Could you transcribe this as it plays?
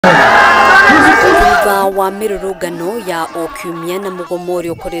Thutha wa mirurungano ya CIUMIA na MUGOMO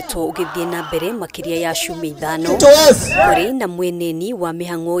UKORETWO UGITHII na mbere makiria ya ciumia 5 kuri na mweneni wa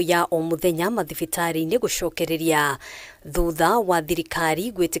mihang'o ya o muthenya mathibitari-ini gucokereria thutha wa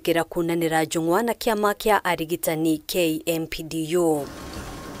thirikari gwitikira kunanira NJUNG'WA na kiama kia arigitani KMPDU.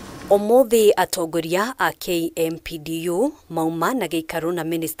 Omothi atongoria a KMPDU mauma na giikaro na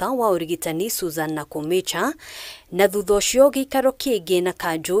minista wa urigitani Nakhumica na thutha ucio giikaro kingi na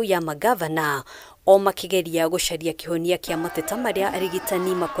kanju ya mangabana o makigeria gucaria kihonia kia mateta maria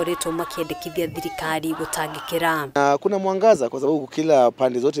arigitani makoretwo makiendekithia thirikari gutangikira. Kuna mwangaza kwa sababu kila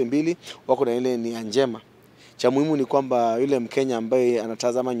pande zote mbili wako na ile nia njema. Cha muhimu ni kwamba yule Mkenya ambaye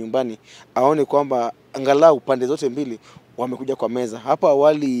anatazama nyumbani aone kwamba angalau pande zote mbili wamekuja kwa meza. Hapa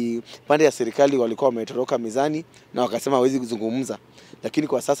awali pande ya serikali walikuwa wametoroka mizani na wakasema hawezi kuzungumza. Lakini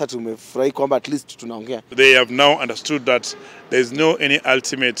kwa sasa tumefurahi kwamba at least tunaongea. They have now understood that there is no any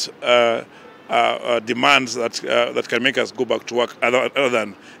ultimate demands that can make us go back to work other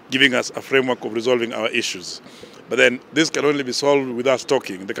than giving us a framework of resolving our issues. But then this can only be solved with us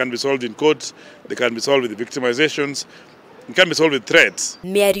talking. They can be solved in courts, they can be solved with victimizations, it can be solved with threats.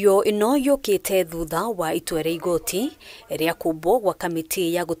 Miario ino yukite thutha wa itua ria igoti ria kumbwo gwa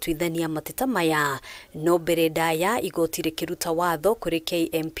kamiti ya gutwithania mateta maya no mbere ndaya igoti rikiruta watho kuri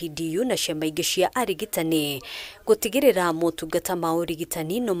KMPDU na ciama ingi cia arigitani gutigirira motungata ma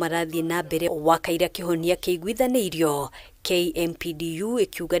urigitani no marathie na mbere wakaira kihonia kiiguithaniirio. KMPDU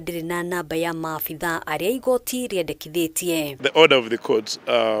ikiuga ndiri na namba ya maabithaa aria igoti riendekithitie. The order of the court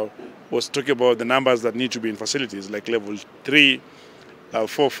was talking about the numbers that need to be in facilities like level 3,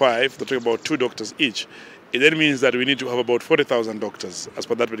 4, 5. They're talking about 2 doctors each. It then means that we need to have about 40,000 doctors as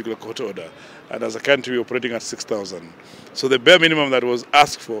per that particular court order. And as a country, we're operating at 6,000. So the bare minimum that was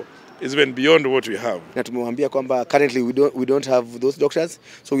asked for is even beyond what we have. Na tumewambia kwamba currently we don't have those doctors,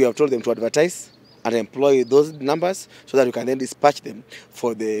 so we have told them to advertise and employ those numbers so that we can then dispatch them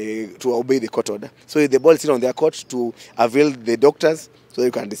to obey the court order. So the ball is on their court to avail the doctors so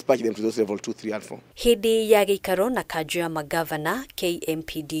you can dispatch them to those level 2, 3 and 4. Hindi ya giikaro na kanju ya magavana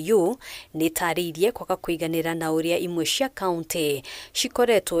KMPDU ni taririe kwaga kuiganira na uria imwe cia county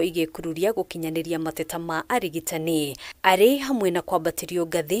cikoretwo igikururia gukinyaniria mateta ma arigitani ari hamwe na kwambatirio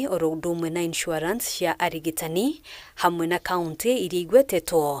ngathi oro ndumwe na insurance cia arigitani hamwe na county iria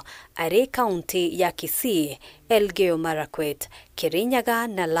igwetetwo ari county ya Kisii, Elgeyo Marakwet, Kirinyaga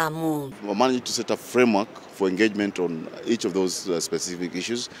na Lamu. We managed to set a framework for engagement on each of those specific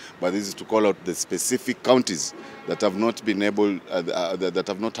issues, but this is to call out the specific counties that have not been able, that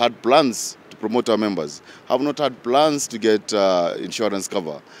have not had plans to promote our members, have not had plans to get insurance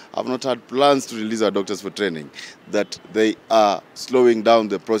cover, have not had plans to release our doctors for training, that they are slowing down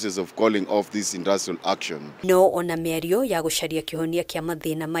the process of calling off this industrial action. No ona miario ya gucaria kihonia kia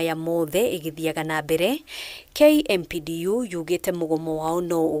mathina maya mothe igithiaga na mbere, KMPDU yugite mugomo wao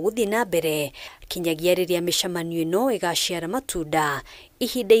no uguthi na mbere kinyagia riria micamanio ino igaciara matunda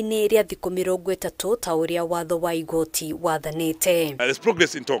ihinda-ini ria thiku 30 ta uria watho wa igoti wathanite. There's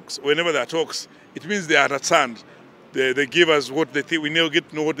progress in talks. Whenever there are talks, it means they understand. They give us what they think. We never get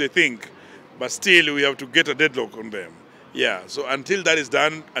to know what they think, but still we have to get a deadlock on them. Yeah. So until that is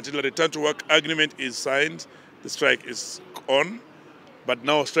done, until a return to work agreement is signed, the strike is on. But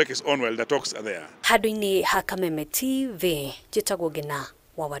now strike is on while the talks are there. Haduini ha KMPDU TV, jitagwo Ngina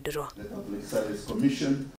wa Waduro.